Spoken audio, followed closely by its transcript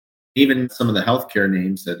Even some of the healthcare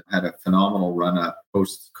names that had a phenomenal run up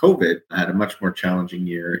post COVID had a much more challenging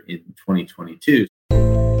year in 2022.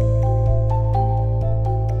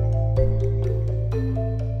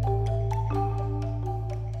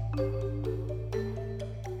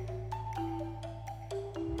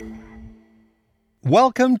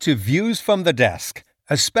 Welcome to Views from the Desk,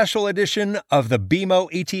 a special edition of the BMO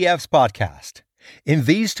ETFs podcast. In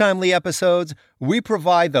these timely episodes, we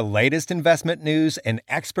provide the latest investment news and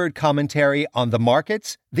expert commentary on the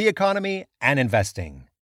markets, the economy, and investing.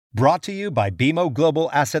 Brought to you by BMO Global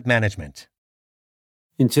Asset Management.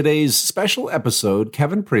 In today's special episode,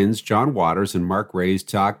 Kevin Prince, John Waters, and Mark Raes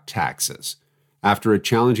talk taxes. After a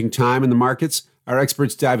challenging time in the markets, our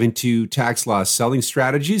experts dive into tax loss selling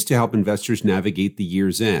strategies to help investors navigate the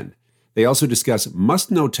year's end. They also discuss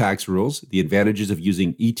must-know tax rules, the advantages of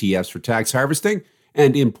using ETFs for tax harvesting,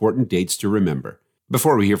 and important dates to remember.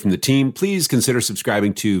 Before we hear from the team, please consider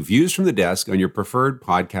subscribing to Views from the Desk on your preferred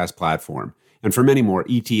podcast platform. And for many more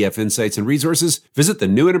ETF insights and resources, visit the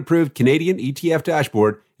new and improved Canadian ETF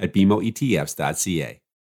dashboard at bmoetfs.ca.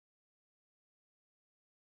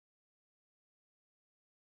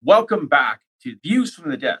 Welcome back to Views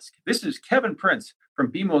from the Desk. This is Kevin Prince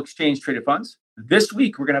from BMO Exchange Traded Funds. This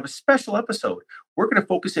week, we're going to have a special episode. We're going to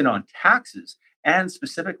focus in on taxes and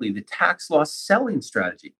specifically the tax loss selling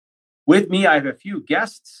strategy. With me, I have a few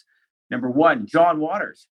guests. Number one, John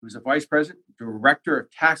Waters, who's a Vice President, Director of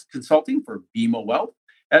Tax Consulting for BMO Wealth,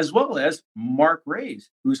 as well as Mark Raes,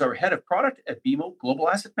 who's our Head of Product at BMO Global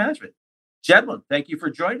Asset Management. Gentlemen, thank you for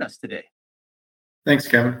joining us today. Thanks,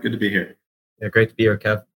 Kevin. Good to be here. Yeah, great to be here,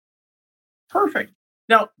 Kev. Perfect.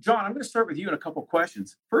 Now, John, I'm going to start with you in a couple of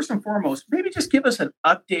questions. First and foremost, maybe just give us an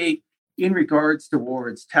update in regards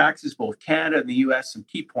towards taxes, both Canada and the U.S., some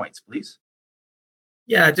key points, please.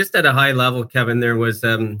 Yeah, just at a high level, Kevin, there was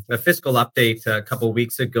a fiscal update a couple of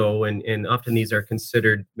weeks ago, and often these are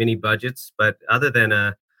considered mini budgets, but other than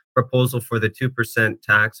a proposal for the 2%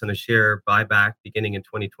 tax on a share buyback beginning in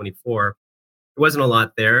 2024, there wasn't a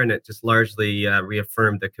lot there, and it just largely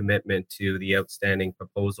reaffirmed the commitment to the outstanding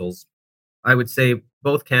proposals. I would say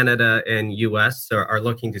both Canada and US are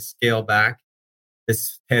looking to scale back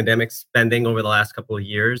this pandemic spending over the last couple of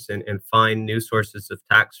years and find new sources of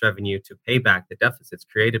tax revenue to pay back the deficits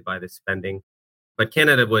created by this spending. But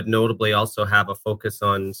Canada would notably also have a focus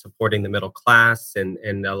on supporting the middle class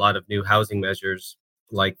and a lot of new housing measures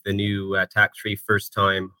like the new tax-free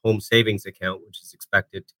first-time home savings account, which is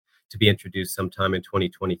expected to be introduced sometime in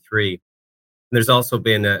 2023. There's also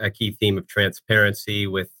been a key theme of transparency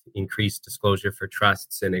with increased disclosure for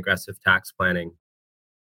trusts and aggressive tax planning.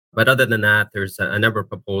 But other than that, there's a number of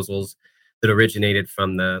proposals that originated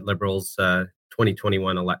from the Liberals'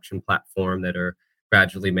 2021 election platform that are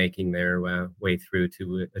gradually making their way through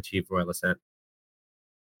to achieve royal assent.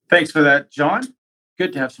 Thanks for that, John.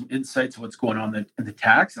 Good to have some insights on what's going on in the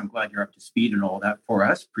tax. I'm glad you're up to speed and all that for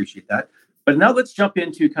us. Appreciate that. But now let's jump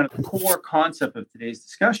into kind of the core concept of today's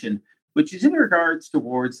discussion, which is in regards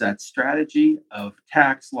towards that strategy of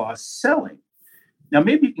tax loss selling. Now,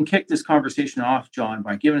 maybe you can kick this conversation off, John,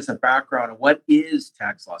 by giving us a background of what is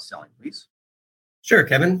tax loss selling, please. Sure,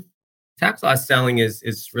 Kevin. Tax loss selling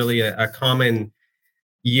is really a common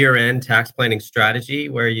year-end tax planning strategy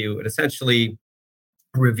where you would essentially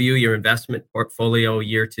review your investment portfolio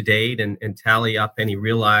year to date and tally up any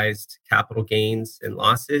realized capital gains and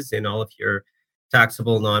losses in all of your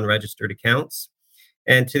taxable non-registered accounts.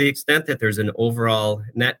 And to the extent that there's an overall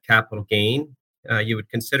net capital gain, you would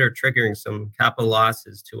consider triggering some capital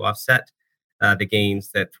losses to offset the gains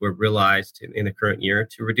that were realized in the current year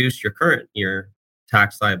to reduce your current year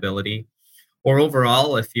tax liability. Or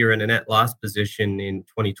overall, if you're in a net loss position in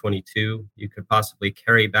 2022, you could possibly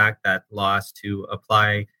carry back that loss to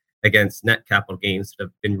apply against net capital gains that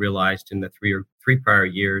have been realized in the three prior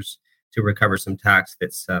years to recover some tax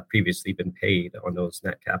that's previously been paid on those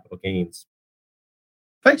net capital gains.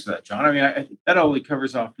 Thanks for that, John. I mean, I think that only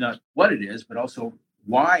covers off not what it is, but also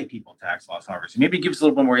why people tax loss harvest. Maybe give us a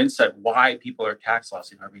little bit more insight why people are tax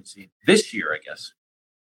loss harvesting this year, I guess.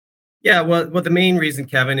 Yeah, well, the main reason,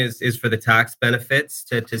 Kevin, is for the tax benefits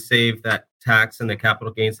to save that tax and the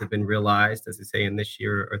capital gains that have been realized, as I say, in this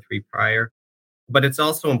year or three prior. But it's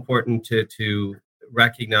also important to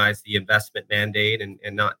recognize the investment mandate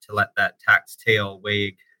and not to let that tax tail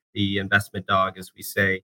wag the investment dog, as we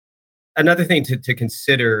say. Another thing to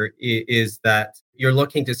consider is that you're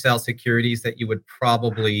looking to sell securities that you would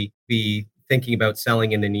probably be thinking about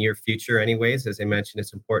selling in the near future anyways. As I mentioned,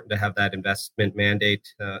 it's important to have that investment mandate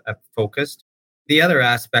focused. The other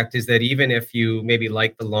aspect is that even if you maybe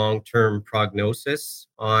like the long-term prognosis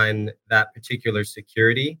on that particular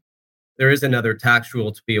security, there is another tax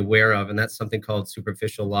rule to be aware of, and that's something called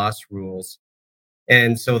superficial loss rules.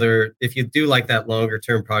 And so if you do like that longer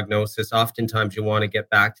term prognosis, oftentimes you want to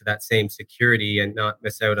get back to that same security and not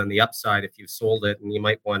miss out on the upside if you've sold it, and you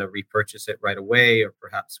might want to repurchase it right away or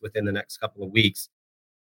perhaps within the next couple of weeks.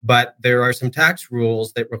 But there are some tax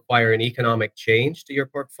rules that require an economic change to your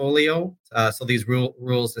portfolio. So these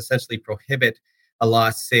rules essentially prohibit a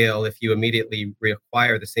lost sale if you immediately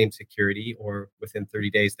reacquire the same security or within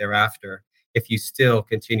 30 days thereafter, if you still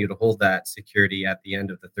continue to hold that security at the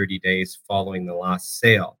end of the 30 days following the lost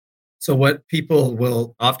sale. So what people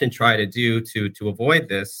will often try to do to avoid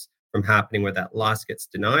this from happening where that loss gets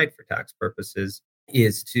denied for tax purposes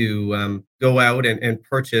is to go out and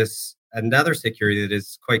purchase another security that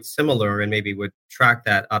is quite similar and maybe would track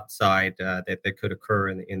that upside that could occur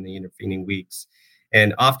in the intervening weeks.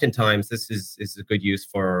 And oftentimes this is a good use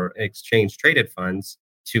for exchange traded funds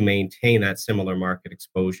to maintain that similar market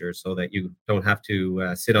exposure so that you don't have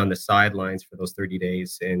to sit on the sidelines for those 30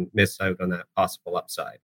 days and miss out on that possible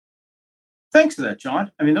upside. Thanks for that,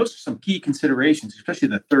 John. I mean, those are some key considerations, especially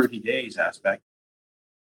the 30 days aspect.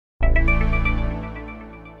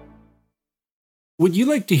 Would you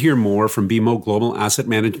like to hear more from BMO Global Asset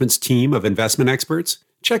Management's team of investment experts?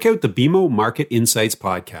 Check out the BMO Market Insights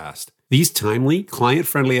podcast. These timely,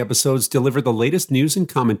 client-friendly episodes deliver the latest news and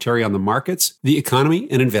commentary on the markets, the economy,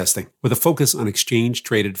 and investing, with a focus on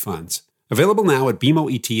exchange-traded funds. Available now at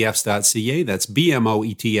bmoetfs.ca, that's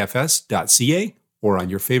bmoetfs.ca, or on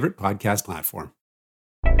your favorite podcast platform.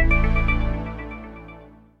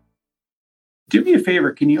 Do me a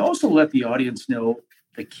favor, can you also let the audience know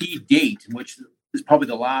the key date in which is probably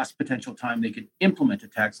the last potential time they could implement a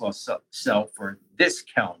tax loss sell for this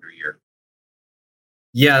calendar year?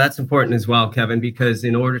 Yeah, that's important as well, Kevin, because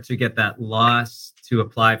in order to get that loss to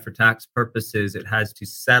apply for tax purposes, it has to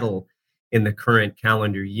settle in the current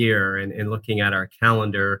calendar year. And looking at our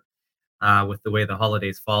calendar, with the way the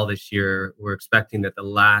holidays fall this year, we're expecting that the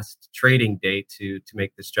last trading date to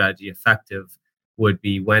make the strategy effective would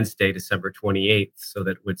be Wednesday, December 28th, so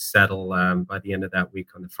that it would settle by the end of that week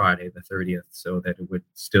on the Friday, the 30th, so that it would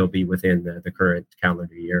still be within the current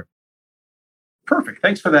calendar year. Perfect.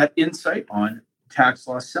 Thanks for that insight on tax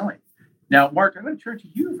loss selling. Now, Mark, I'm going to turn to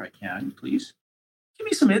you if I can, please. Give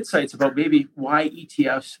me some insights about maybe why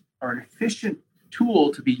ETFs are an efficient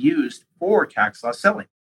tool to be used for tax loss selling.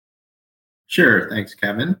 Sure. Thanks,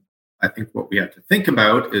 Kevin. I think what we have to think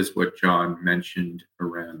about is what John mentioned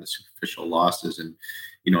around the superficial losses. And,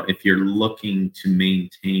 if you're looking to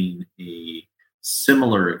maintain a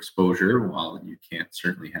similar exposure, while you can't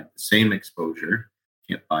certainly have the same exposure,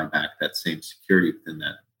 you can't buy back that same security within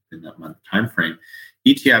that month time frame,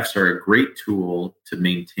 ETFs are a great tool to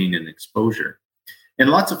maintain an exposure. And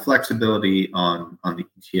lots of flexibility on the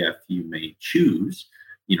ETF you may choose.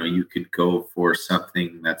 You could go for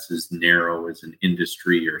something that's as narrow as an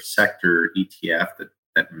industry or sector ETF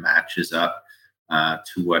that matches up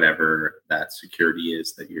to whatever that security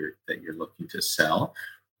is that you're looking to sell.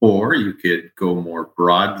 Or you could go more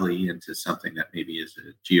broadly into something that maybe is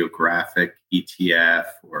a geographic ETF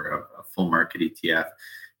or a full market ETF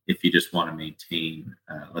if you just want to maintain,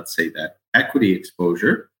 let's say, that equity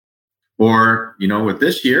exposure. Or, with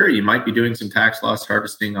this year, you might be doing some tax loss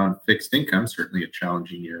harvesting on fixed income, certainly a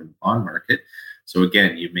challenging year in the bond market. So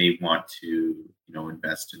again, you may want to,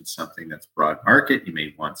 invest in something that's broad market. You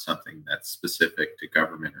may want something that's specific to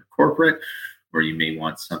government or corporate, or you may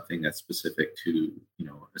want something that's specific to,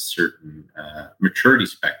 a certain maturity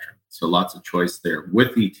spectrum. So lots of choice there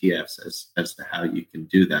with ETFs as to how you can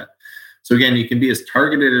do that. So again, you can be as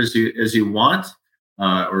targeted as you want,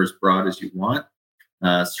 or as broad as you want.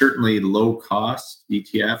 Certainly low cost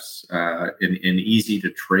ETFs and easy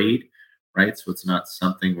to trade, right? So it's not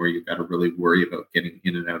something where you've got to really worry about getting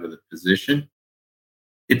in and out of the position.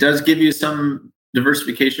 It does give you some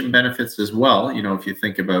diversification benefits as well. If you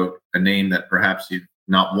think about a name that perhaps you've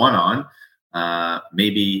not won on,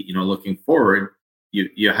 maybe, looking forward,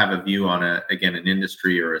 you have a view on an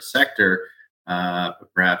industry or a sector,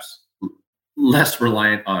 but perhaps less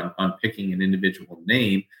reliant on picking an individual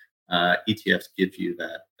name. ETFs give you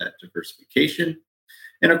that diversification.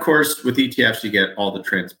 And of course, with ETFs, you get all the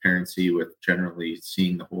transparency with generally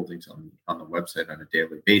seeing the holdings on the website on a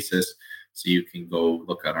daily basis. So you can go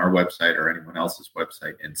look on our website or anyone else's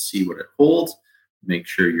website and see what it holds. Make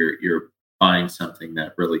sure you're buying something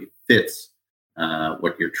that really fits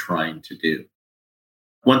what you're trying to do.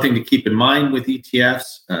 One thing to keep in mind with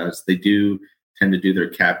ETFs is they do tend to do their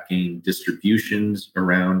cap gain distributions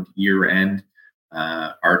around year end.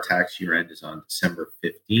 Our tax year end is on December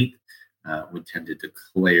 15th. We tend to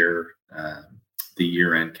declare the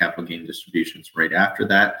year end capital gain distributions right after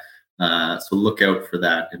that. So look out for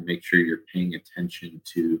that and make sure you're paying attention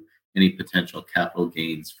to any potential capital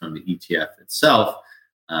gains from the ETF itself,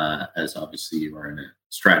 as obviously you are in a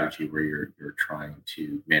strategy where you're trying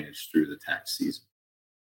to manage through the tax season.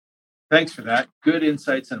 Thanks for that. Good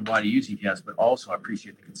insights on why to use ETFs, but also I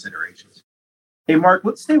appreciate the considerations. Hey, Mark,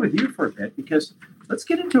 let's stay with you for a bit because let's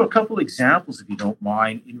get into a couple examples, if you don't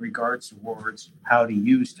mind, in regards towards how to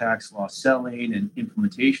use tax loss selling and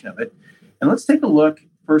implementation of it. And let's take a look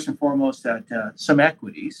first and foremost at some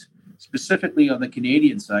equities, specifically on the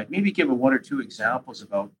Canadian side. Maybe give one or two examples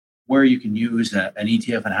about where you can use an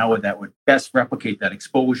ETF and how that would best replicate that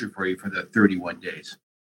exposure for you for the 31 days.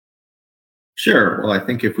 Sure. Well, I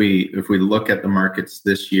think if we look at the markets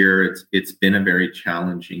this year, it's been a very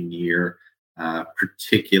challenging year,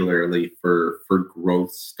 particularly for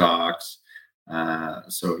growth stocks.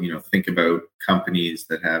 So think about companies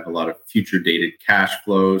that have a lot of future dated cash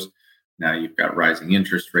flows. Now you've got rising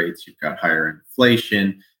interest rates, you've got higher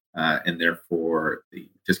inflation, and therefore the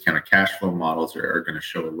discounted cash flow models are going to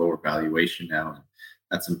show a lower valuation now, and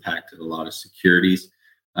that's impacted a lot of securities.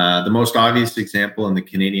 The most obvious example in the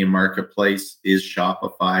Canadian marketplace is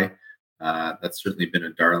Shopify. That's certainly been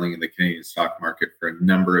a darling in the Canadian stock market for a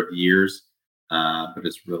number of years, but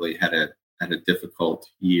it's really had a difficult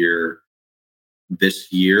year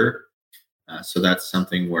this year. So that's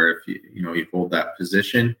something where if you hold that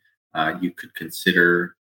position, you could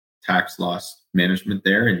consider tax loss management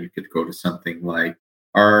there, and you could go to something like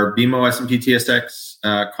our BMO S&P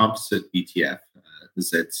TSX composite ETF,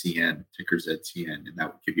 ZCN, ticker ZCN, and that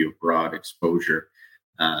would give you a broad exposure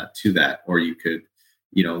to that. Or you could,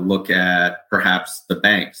 look at perhaps the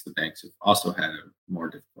banks. The banks have also had a more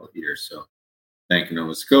difficult year. So Bank of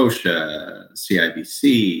Nova Scotia,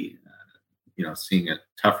 CIBC, seeing a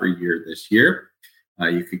tougher year this year.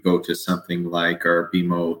 You could go to something like our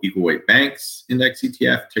BMO Equal Weight Banks Index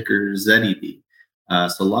ETF, ticker ZEB.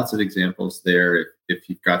 So lots of examples there. If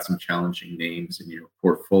you've got some challenging names in your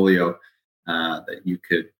portfolio that you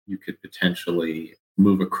could potentially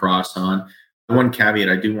move across on. One caveat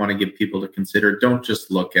I do want to give people to consider: don't just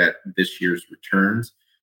look at this year's returns.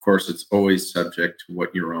 Of course, it's always subject to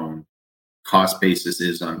what your own cost basis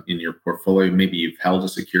is in your portfolio. Maybe you've held a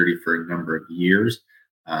security for a number of years.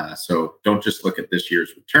 So don't just look at this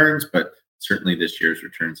year's returns, but certainly this year's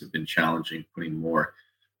returns have been challenging, putting more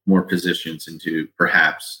positions into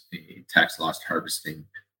perhaps a tax loss harvesting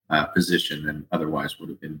position than otherwise would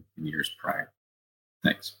have been in years prior.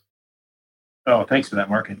 Thanks. Oh, thanks for that,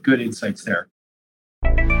 Mark, and good insights there.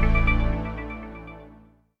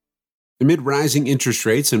 Amid rising interest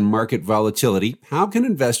rates and market volatility, how can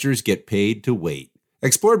investors get paid to wait?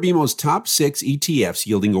 Explore BMO's top 6 ETFs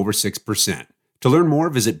yielding over 6%. To learn more,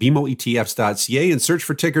 visit bmoetfs.ca and search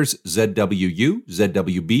for tickers ZWU,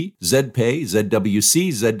 ZWB, ZPay, ZWC,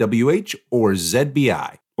 ZWH, or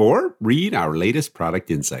ZBI. Or read our latest product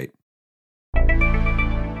insight.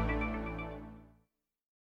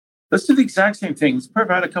 Let's do the exact same thing. Let's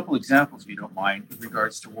provide a couple examples, if you don't mind, in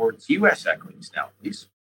regards towards U.S. equities now, please.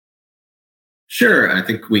 Sure. I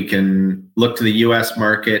think we can look to the U.S.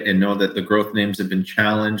 market and know that the growth names have been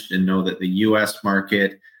challenged, and know that the U.S.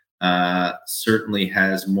 market certainly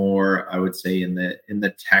has more, I would say, in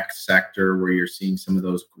the tech sector, where you're seeing some of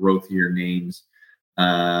those growthier names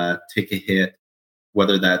take a hit,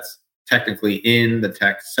 whether that's technically in the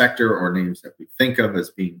tech sector or names that we think of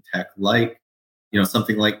as being tech-like.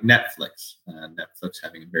 Something like Netflix. Netflix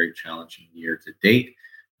having a very challenging year to date.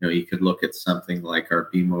 You could look at something like our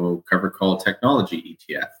BMO Covered Call Technology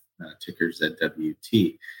ETF, ticker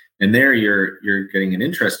ZWT. And there you're getting an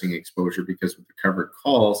interesting exposure, because with the covered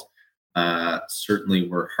calls, certainly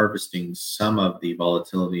we're harvesting some of the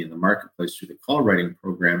volatility in the marketplace through the call writing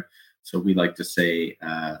program. So we like to say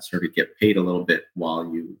sort of get paid a little bit while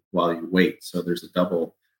you wait. So there's a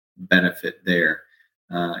double benefit there.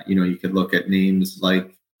 You could look at names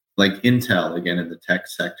like Intel, again, in the tech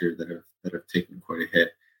sector that have taken quite a hit.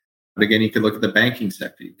 But again, you could look at the banking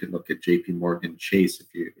sector. You could look at JP Morgan Chase if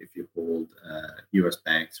you hold U.S.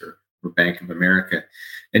 banks or Bank of America,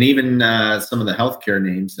 and even some of the healthcare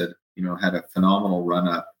names that had a phenomenal run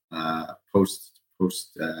up post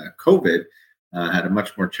COVID had a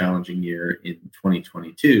much more challenging year in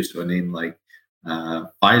 2022. So a name like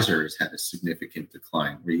Pfizer has had a significant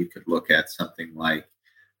decline, where you could look at something like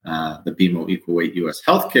the BMO Equal Weight U.S.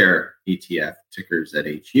 Healthcare ETF, ticker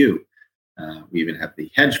ZHU. We even have the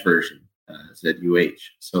hedge version, ZUH.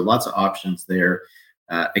 So lots of options there.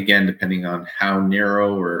 Again, depending on how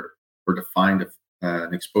narrow or defined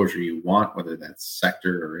an exposure you want, whether that's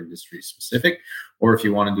sector or industry specific, or if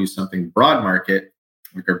you want to do something broad market,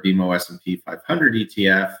 like our BMO S&P 500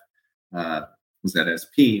 ETF,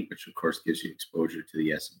 ZSP, which of course gives you exposure to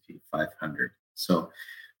the S&P 500. So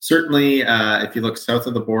certainly, if you look south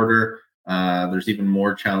of the border, there's even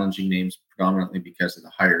more challenging names, predominantly because of the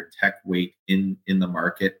higher tech weight in the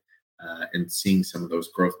market, and seeing some of those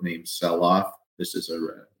growth names sell off. This is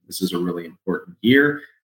a really important year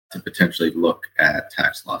to potentially look at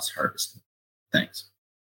tax loss harvesting. Thanks.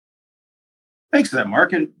 Thanks for that,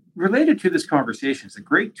 Mark. And related to this conversation, it's a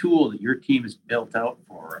great tool that your team has built out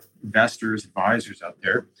for investors, advisors out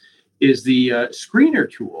there, is the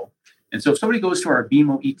screener tool. And so if somebody goes to our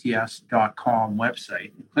BMOETFs.com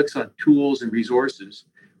website and clicks on tools and resources,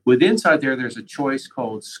 inside there's a choice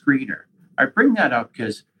called screener. I bring that up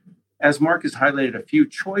because, as Mark has highlighted a few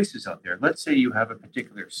choices out there, let's say you have a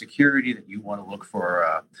particular security that you want to look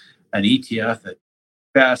for an ETF that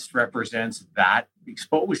best represents that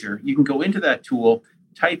exposure. You can go into that tool,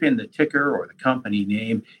 type in the ticker or the company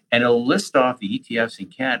name, and it'll list off the ETFs in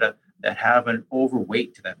Canada that have an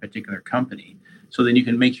overweight to that particular company. So then you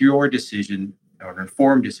can make your decision or an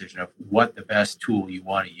informed decision of what the best tool you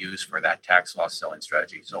want to use for that tax loss selling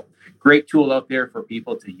strategy. So great tool out there for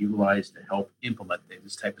people to utilize to help implement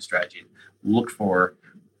this type of strategy. Look for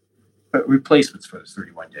replacements for those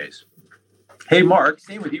 31 days. Hey, Mark,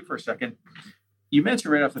 staying with you for a second. You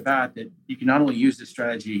mentioned right off the bat that you can not only use this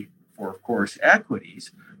strategy for, of course,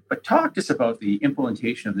 equities, but talk to us about the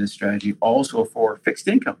implementation of this strategy also for fixed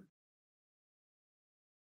income.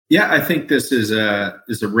 Yeah, I think this is a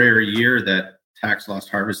rare year that tax loss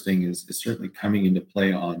harvesting is certainly coming into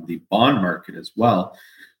play on the bond market as well.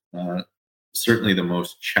 Certainly the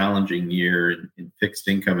most challenging year in fixed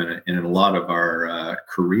income and in a lot of our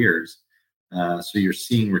careers. So you're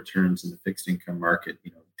seeing returns in the fixed income market,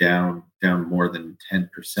 down more than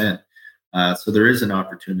 10%. So there is an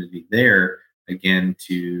opportunity there again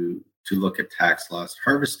to look at tax loss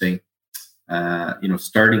harvesting.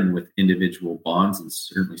 Starting with individual bonds and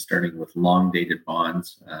certainly starting with long dated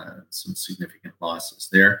bonds, some significant losses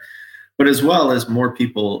there. But as well as more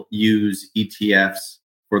people use ETFs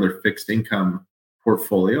for their fixed income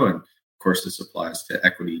portfolio, and of course this applies to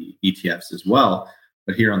equity ETFs as well.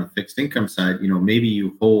 But here on the fixed income side, maybe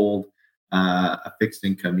you hold a fixed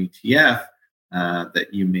income ETF that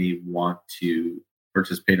you may want to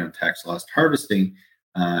participate on tax loss harvesting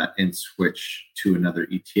and switch to another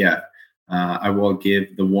ETF. I will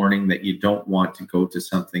give the warning that you don't want to go to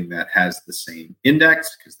something that has the same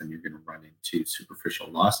index, because then you're going to run into superficial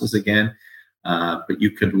losses again. But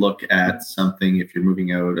you could look at something, if you're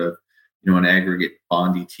moving out of an aggregate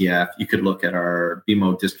bond ETF, you could look at our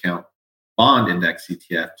BMO discount bond index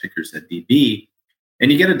ETF, ticker ZDB, and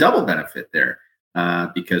you get a double benefit there.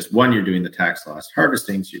 Because one, you're doing the tax loss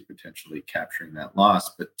harvesting, so you're potentially capturing that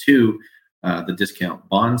loss. But two, the discount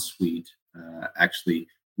bond suite actually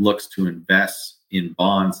looks to invest in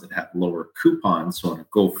bonds that have lower coupons. So on a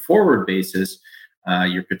go-forward basis,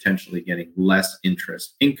 you're potentially getting less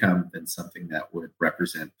interest income than something that would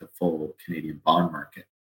represent the full Canadian bond market.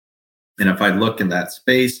 And if I look in that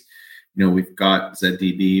space, we've got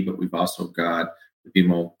ZDB, but we've also got the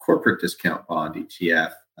BMO corporate discount bond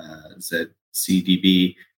ETF,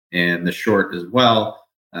 ZCDB, and the short as well,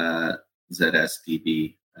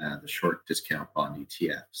 ZSDB, the short discount bond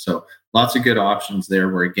ETF. So lots of good options there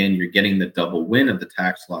where, again, you're getting the double win of the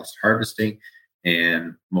tax loss harvesting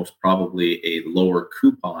and most probably a lower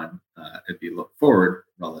coupon if you look forward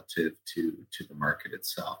relative to the market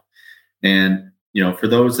itself. And, for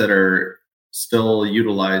those that are still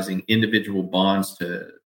utilizing individual bonds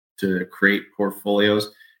to create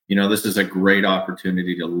portfolios, this is a great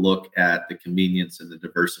opportunity to look at the convenience and the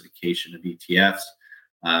diversification of ETFs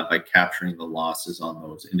by capturing the losses on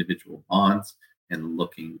those individual bonds and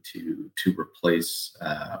looking to replace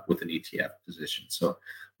with an ETF position. So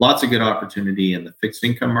lots of good opportunity in the fixed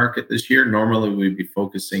income market this year. Normally we'd be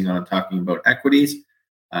focusing on talking about equities,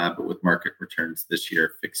 but with market returns this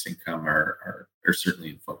year, fixed income are certainly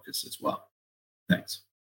in focus as well. Thanks.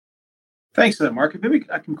 Thanks for that, Mark. Maybe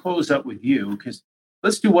I can close up with you, because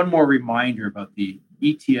let's do one more reminder about the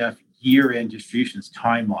ETF year-end distributions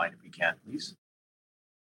timeline, if we can, please.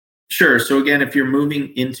 Sure. So again, if you're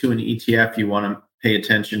moving into an ETF, you want to pay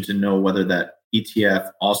attention to know whether that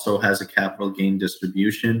ETF also has a capital gain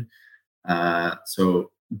distribution.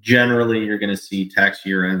 So generally, you're going to see tax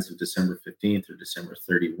year ends of December 15th or December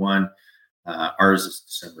 31. Ours is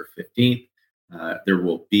December 15th. There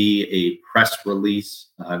will be a press release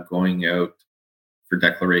going out for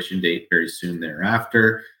declaration date very soon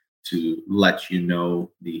thereafter to let you know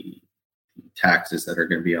the taxes that are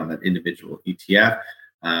going to be on that individual ETF.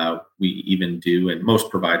 We even do, and most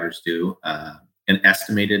providers do, an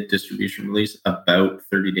estimated distribution release about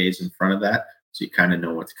 30 days in front of that, So you kind of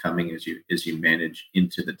know what's coming as you manage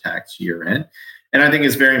into the tax year end. And I think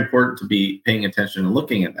it's very important to be paying attention and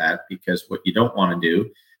looking at that, because what you don't want to do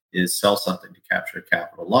is sell something to capture a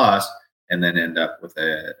capital loss and then end up with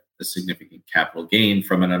a significant capital gain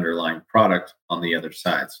from an underlying product on the other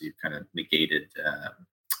side. So you've kind of negated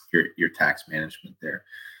your tax management there.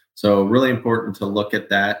 So really important to look at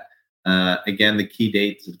that. Again, the key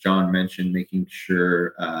dates, as John mentioned, making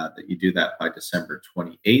sure that you do that by December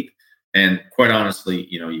 28th. And quite honestly,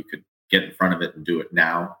 you could get in front of it and do it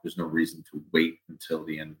now. There's no reason to wait until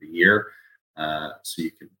the end of the year. So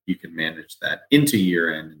you can manage that into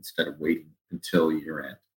year end instead of waiting until year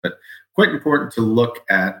end. But quite important to look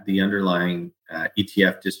at the underlying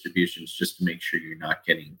ETF distributions just to make sure you're not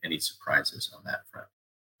getting any surprises on that front.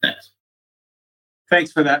 Thanks.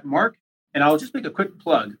 Thanks for that, Mark. And I'll just make a quick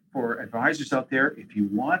plug for advisors out there. If you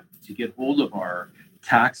want to get hold of our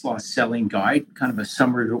tax loss selling guide, kind of a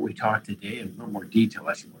summary of what we talked today, and a little more detail,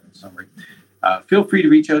 actually, more than a summary, feel free to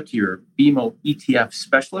reach out to your BMO ETF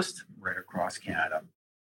specialist right across Canada.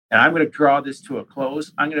 And I'm going to draw this to a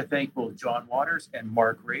close. I'm going to thank both John Waters and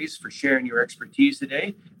Mark Race for sharing your expertise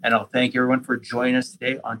today. And I'll thank everyone for joining us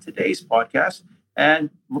today on today's podcast, and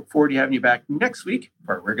look forward to having you back next week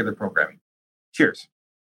for our regular programming. Cheers.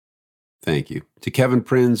 Thank you to Kevin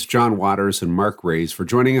Prinz, John Waters, and Mark Race for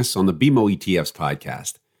joining us on the BMO ETFs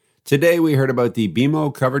podcast. Today, we heard about the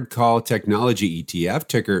BMO Covered Call Technology ETF,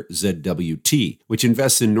 ticker ZWT, which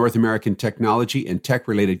invests in North American technology and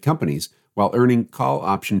tech-related companies while earning call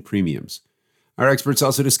option premiums. Our experts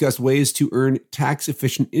also discussed ways to earn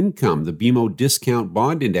tax-efficient income. The BMO Discount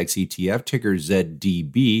Bond Index ETF, ticker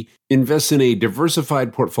ZDB, invests in a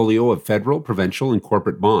diversified portfolio of federal, provincial, and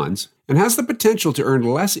corporate bonds and has the potential to earn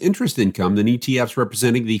less interest income than ETFs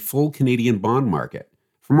representing the full Canadian bond market.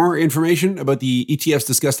 For more information about the ETFs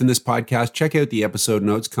discussed in this podcast, check out the episode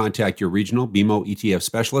notes, contact your regional BMO ETF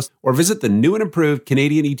specialist, or visit the new and improved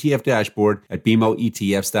Canadian ETF dashboard at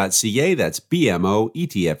bmoetfs.ca. That's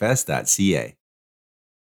bmoetfs.ca.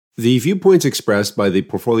 The viewpoints expressed by the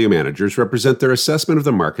portfolio managers represent their assessment of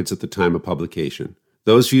the markets at the time of publication.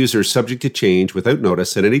 Those views are subject to change without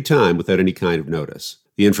notice at any time without any kind of notice.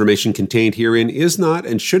 The information contained herein is not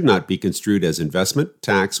and should not be construed as investment,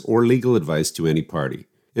 tax, or legal advice to any party.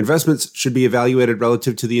 Investments should be evaluated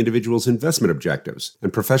relative to the individual's investment objectives,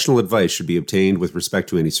 and professional advice should be obtained with respect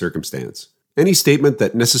to any circumstance. Any statement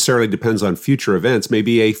that necessarily depends on future events may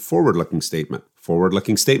be a forward-looking statement.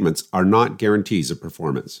 Forward-looking statements are not guarantees of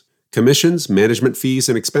performance. Commissions, management fees,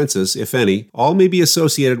 and expenses, if any, all may be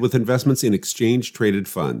associated with investments in exchange-traded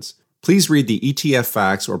funds. Please read the ETF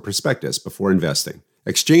facts or prospectus before investing.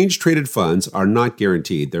 Exchange-traded funds are not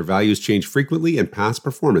guaranteed. Their values change frequently, and past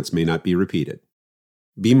performance may not be repeated.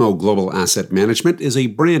 BMO Global Asset Management is a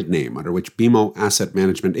brand name under which BMO Asset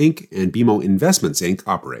Management Inc. and BMO Investments Inc.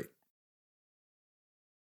 operate.